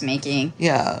I was making.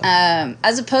 Yeah.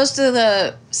 As opposed to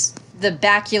the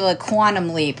Bacula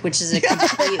quantum leap, which is a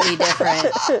completely different.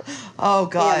 Oh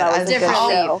God, that was a good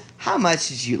show. How much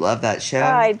did you love that show?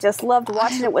 I just loved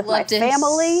watching it with my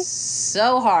family.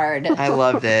 So hard. I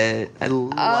loved it. I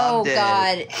loved it. Oh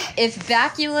God, if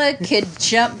Bacula could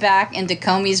jump back into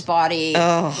Comey's body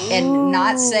and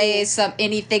not say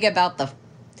anything about the,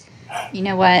 you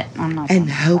know what? I'm not. And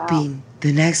hoping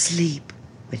the next leap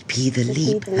would be the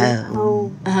leap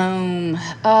home.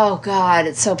 Oh God,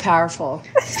 it's so powerful.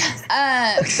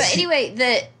 But anyway,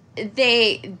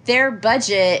 their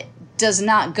budget does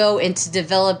not go into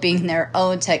developing their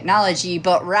own technology,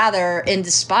 but rather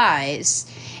into spies.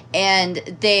 And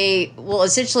they will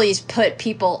essentially put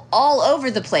people all over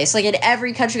the place, like in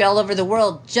every country all over the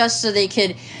world, just so they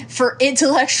could, for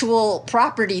intellectual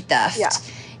property theft. Yeah.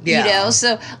 You know,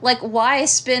 so like, why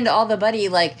spend all the money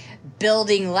like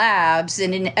building labs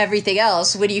and in everything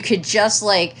else when you could just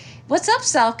like, what's up,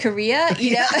 South Korea?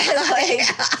 You know, like,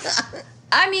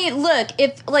 I mean, look,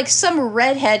 if like some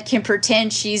redhead can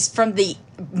pretend she's from the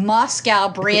Moscow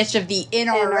branch of the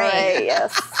NRA.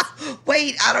 Yes.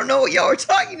 Wait, I don't know what y'all are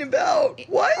talking about.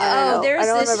 What? Oh, there's I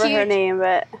don't this remember her name,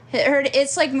 but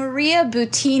it's like Maria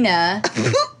Butina.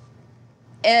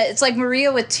 It's like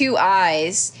Maria with two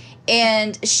eyes.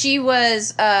 And she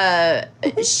was,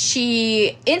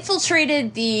 she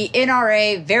infiltrated the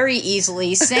NRA very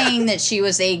easily, saying that she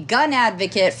was a gun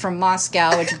advocate from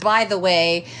Moscow, which, by the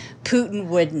way, Putin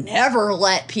would never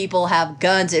let people have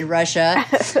guns in Russia.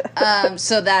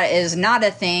 So that is not a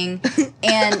thing.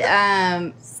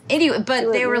 And, anyway,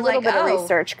 but they were like, a little bit of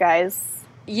research, guys.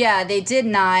 Yeah, they did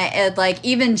not. And, like,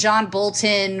 even John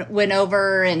Bolton went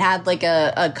over and had, like,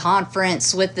 a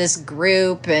conference with this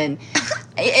group, and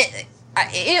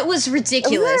it was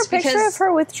ridiculous. Is there a picture of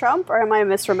her with Trump, or am I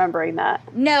misremembering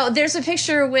that? No, there's a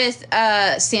picture with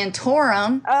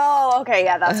Santorum. Oh, okay,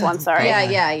 yeah, that's one, sorry.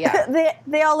 Yeah.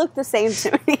 They all look the same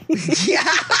to me. Yeah.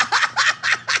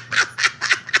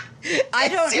 I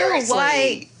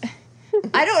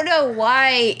don't know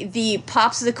why the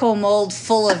popsicle mold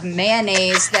full of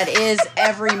mayonnaise that is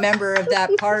every member of that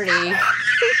party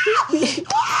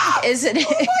isn't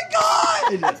it?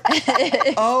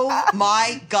 Oh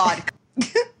my god.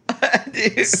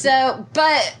 So,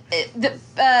 but the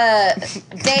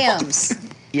dams.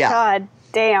 Yeah. God,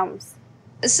 dams.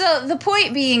 So the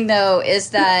point being, though,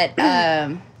 is that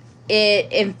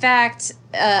it in fact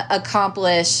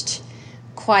accomplished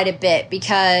quite a bit,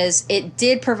 because it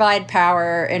did provide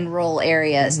power in rural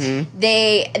areas. Mm-hmm.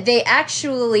 They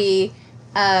actually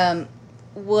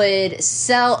would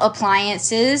sell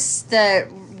appliances that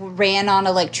ran on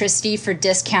electricity for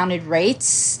discounted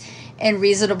rates and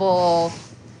reasonable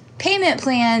payment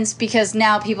plans, because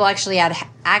now people actually had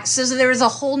access. So there was a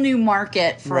whole new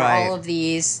market for all of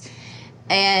these.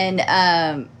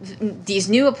 And these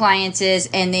new appliances,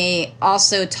 and they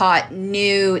also taught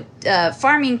new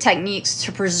farming techniques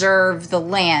to preserve the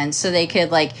land, so they could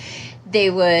they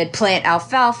would plant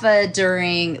alfalfa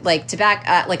during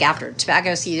tobacco, after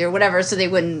tobacco season or whatever, so they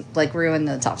wouldn't ruin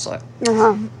the topsoil.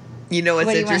 Uh-huh. You know what's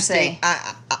interesting?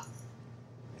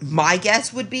 My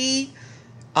guess would be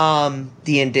the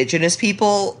indigenous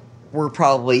people were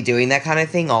probably doing that kind of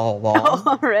thing all along.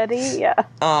 Already, yeah.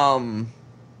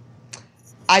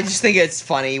 I just think it's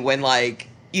funny when,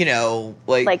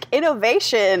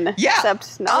 innovation. Yeah.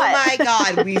 Except not. Oh my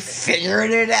god, we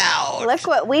figured it out. Look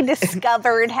what we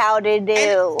discovered how to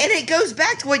do. And it goes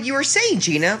back to what you were saying,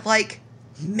 Gina.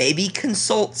 Maybe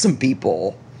consult some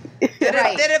people that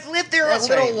have lived there a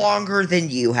little longer than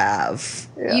you have.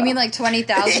 Yeah. You mean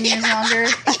 20,000 years longer?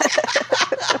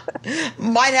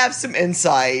 might have some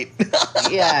insight.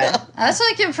 Yeah,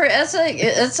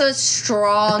 it's a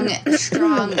strong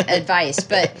advice.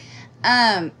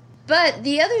 But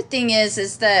the other thing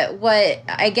is that what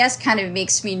I guess kind of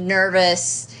makes me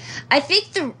nervous. I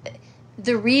think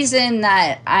the reason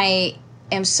that I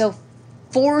am so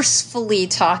forcefully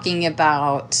talking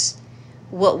about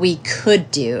what we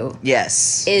could do,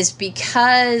 yes, is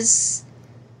because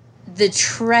the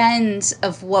trends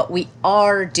of what we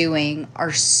are doing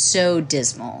are so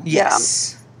dismal.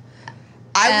 Yes.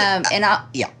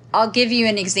 I'll give you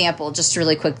an example just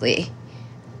really quickly.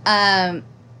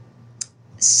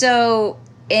 So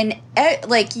in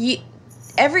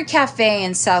every cafe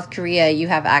in South Korea, you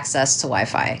have access to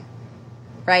Wi-Fi,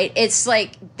 right? It's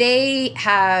like they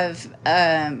have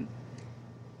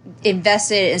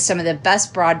invested in some of the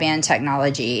best broadband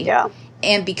technology. Yeah.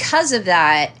 And because of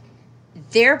that,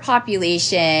 their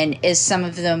population is some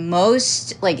of the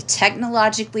most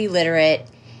technologically literate,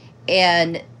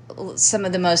 and some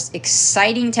of the most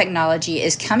exciting technology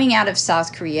is coming out of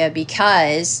South Korea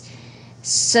because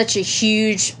such a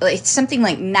huge, something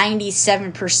like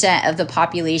 97% of the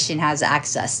population has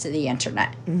access to the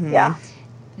internet. Mm-hmm. Yeah.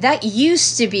 That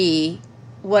used to be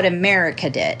what America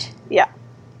did. Yeah.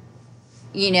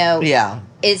 Yeah.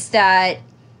 Is that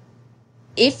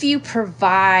if you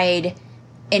provide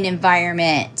an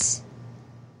environment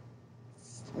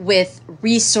with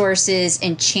resources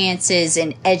and chances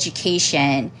and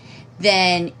education,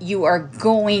 then you are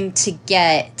going to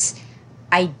get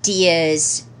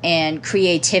ideas and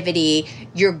creativity.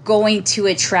 You're going to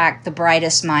attract the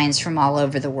brightest minds from all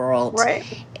over the world. Right.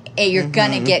 And you're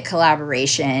going to get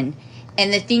collaboration.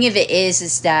 And the thing of it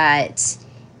is that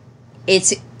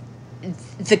it's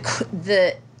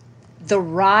the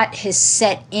rot has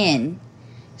set in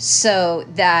so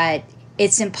that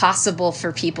it's impossible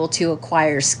for people to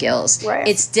acquire skills. Right.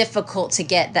 It's difficult to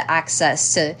get the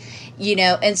access to,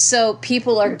 and so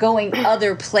people are going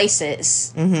other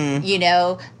places. Mm-hmm.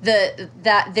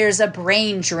 That there's a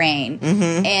brain drain.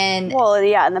 Mm-hmm. And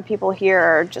the people here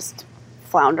are just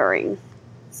floundering.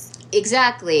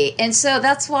 Exactly. And so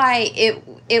that's why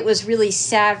it was really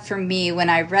sad for me when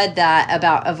I read that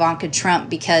about Ivanka Trump,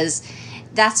 because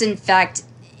that's in fact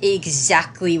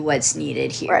exactly what's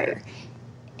needed here. Right.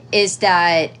 Is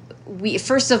that we,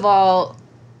 first of all,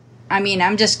 I mean,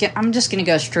 I'm just going to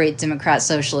go straight democratic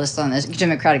socialist on this.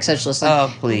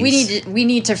 Oh, please. We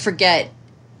need to forget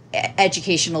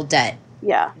educational debt.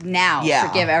 Yeah. Now. Yeah.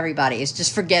 Forgive everybody.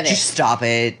 Just forgive it. Just stop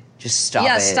it.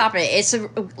 Yeah, stop it. It's a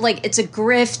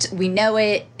grift. We know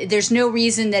it. There's no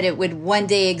reason that it would one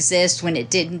day exist when it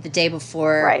didn't the day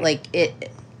before. Right.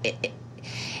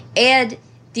 And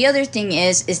the other thing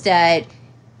is that,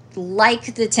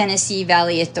 like the Tennessee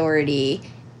Valley Authority,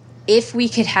 if we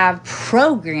could have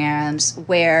programs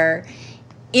where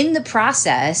in the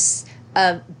process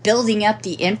of building up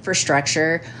the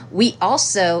infrastructure, we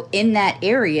also in that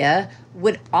area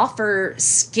would offer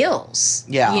skills.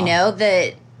 Yeah.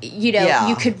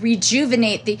 You could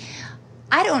rejuvenate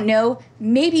I don't know,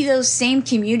 maybe those same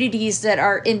communities that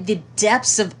are in the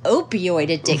depths of opioid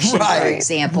addiction, for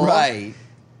example. Right.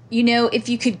 If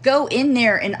you could go in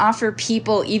there and offer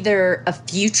people either a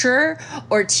future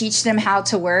or teach them how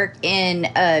to work in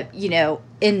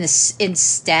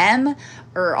STEM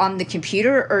or on the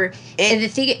computer,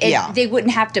 they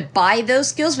wouldn't have to buy those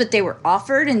skills, but they were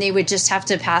offered, and they would just have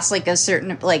to pass a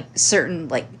certain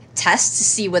tests to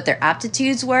see what their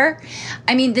aptitudes were.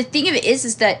 I mean, the thing of it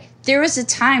is that there was a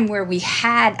time where we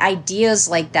had ideas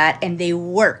like that and they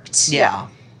worked. Yeah.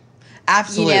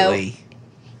 Absolutely.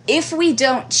 If we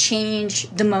don't change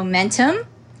the momentum,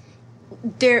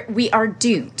 we are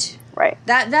doomed. Right.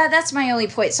 That's my only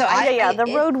point. So the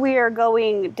road we are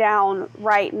going down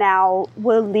right now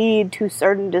will lead to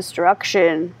certain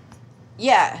destruction.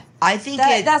 Yeah. I think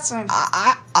that's what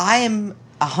I am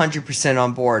 100%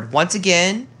 on board. Once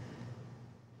again,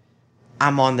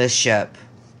 I'm on this ship.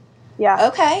 Yeah.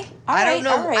 Okay. I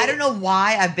don't know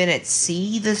why I've been at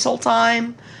sea this whole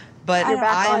time, but you're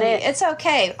back on it. It's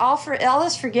okay. All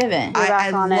is forgiven.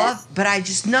 I love, but I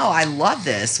just know I love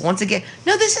this. Once again,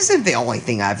 no, this isn't the only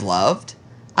thing I've loved.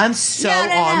 I'm so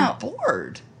on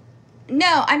board.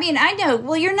 No, I mean, I know.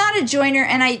 Well, you're not a joiner,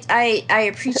 and I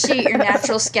appreciate your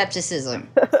natural skepticism.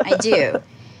 I do.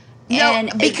 No,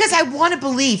 because I want to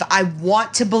believe. I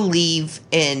want to believe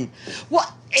in.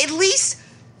 Well, at least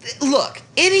look.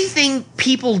 Anything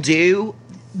people do,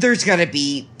 there's gonna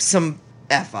be some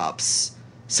f ups,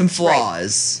 some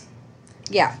flaws.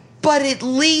 Right. Yeah. But at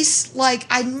least,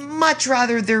 I'd much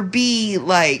rather there be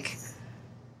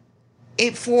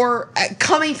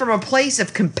coming from a place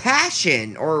of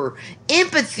compassion or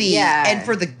empathy and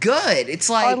for the good. It's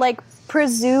like, or like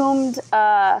presumed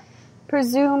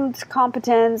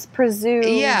competence,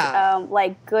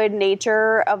 like good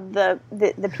nature of the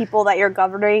people that you're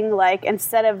governing. Like,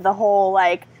 instead of the whole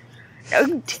like,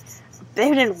 they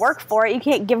didn't work for it, you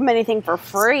can't give them anything for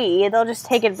free. They'll just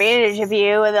take advantage of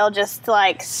you, and they'll just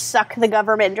like suck the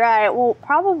government dry. Well,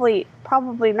 probably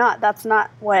not. That's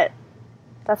not what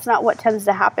tends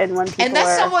to happen when people. And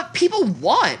that's not what people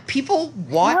want. People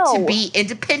want to be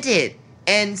independent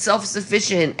and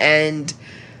self-sufficient and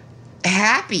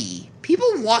happy. People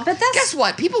want. Guess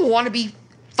what? People want to be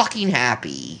fucking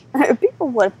happy. People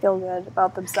would feel good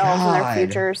about themselves and their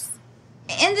futures.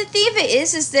 And the thing of it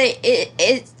is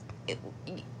that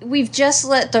we've just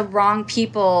let the wrong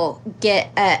people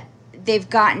they've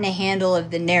gotten a handle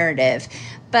of the narrative.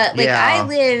 But like I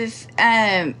live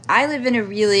in a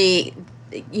really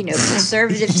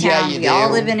conservative town. We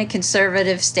all live in a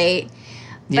conservative state.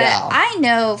 But I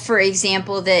know, for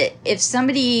example, that if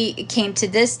somebody came to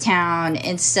this town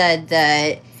and said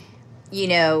that,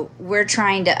 we're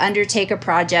trying to undertake a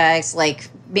project, like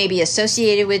maybe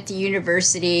associated with the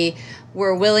university,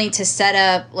 we're willing to set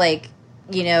up like,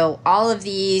 all of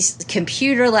these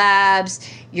computer labs,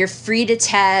 you're free to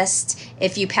test.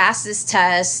 If you pass this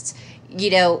test,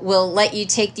 we'll let you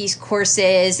take these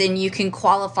courses and you can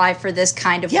qualify for this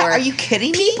kind of work. Are you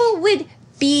kidding me? People would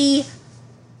be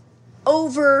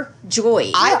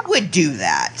overjoyed. I would do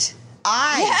that.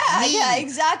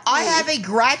 Exactly. I have a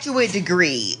graduate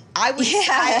degree. I would.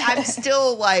 I'm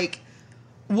still like,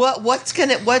 what's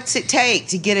it take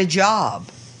to get a job?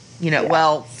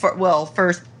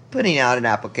 First putting out an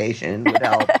application would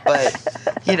help, but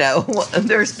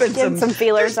there's been some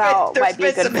feelers out. Might be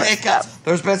a good first step.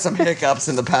 There's been some hiccups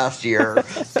in the past year,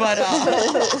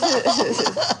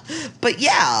 but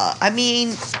yeah, I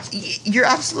mean, you're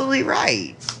absolutely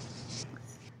right.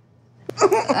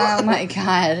 Oh my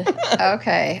god.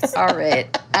 Okay. All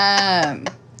right.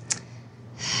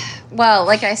 Well,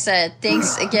 like I said,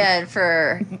 thanks again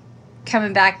for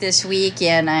coming back this week,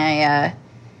 and I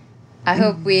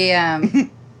hope we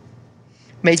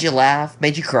made you laugh,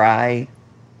 made you cry,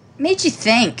 made you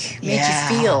think, made you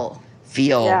feel.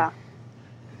 Yeah.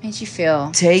 Made you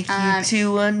feel. Take you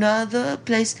to another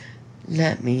place.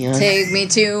 Let me take me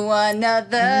to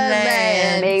another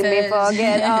land. Make me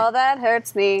forget all that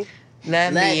hurts me.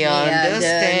 Let me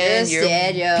understand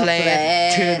your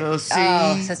plan. Tennessee.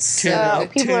 Oh, that's so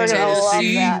people are gonna love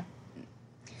that.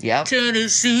 Yep.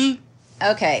 Tennessee.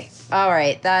 Okay. All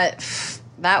right.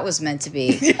 That was meant to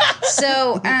be.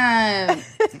 So, all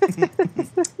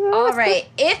right.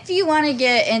 If you want to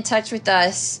get in touch with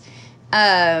us,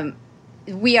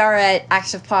 we are at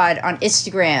Acts of Pod on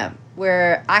Instagram.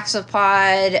 We're Acts of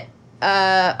Pod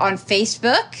on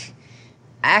Facebook.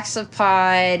 Acts of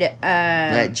Pod.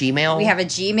 At Gmail? We have a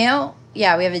Gmail.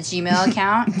 Yeah, we have a Gmail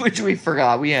account. Which we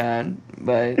forgot we had,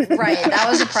 but... Right, that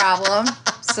was a problem.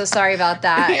 So sorry about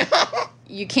that. Yeah.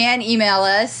 You can email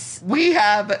us. We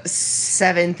have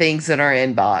 7 things in our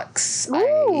inbox.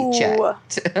 Ooh. I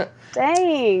checked.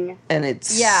 Dang. And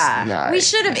it's we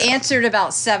should have answered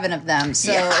about 7 of them,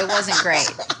 so it wasn't great.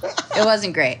 It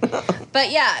wasn't great. But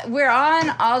yeah, we're on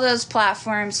all those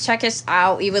platforms. Check us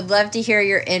out. We would love to hear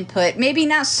your input. Maybe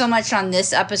not so much on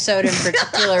this episode in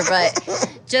particular, but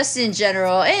just in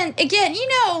general. And again,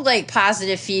 like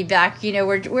positive feedback.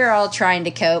 We're all trying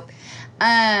to cope.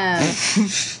 And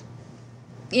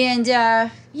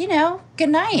good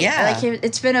night. Yeah. Like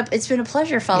it's been a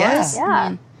pleasure, fellas.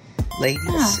 Yeah.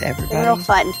 Ladies, everybody. Real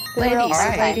fun.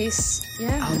 Ladies.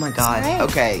 Yeah. Oh my god. Right.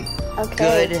 Okay.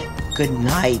 Good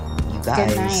night, you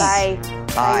guys. Good night.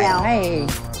 Bye. Bye.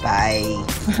 Bye.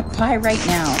 Bye. Bye right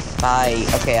now. Bye.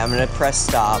 Okay, I'm gonna press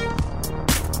stop.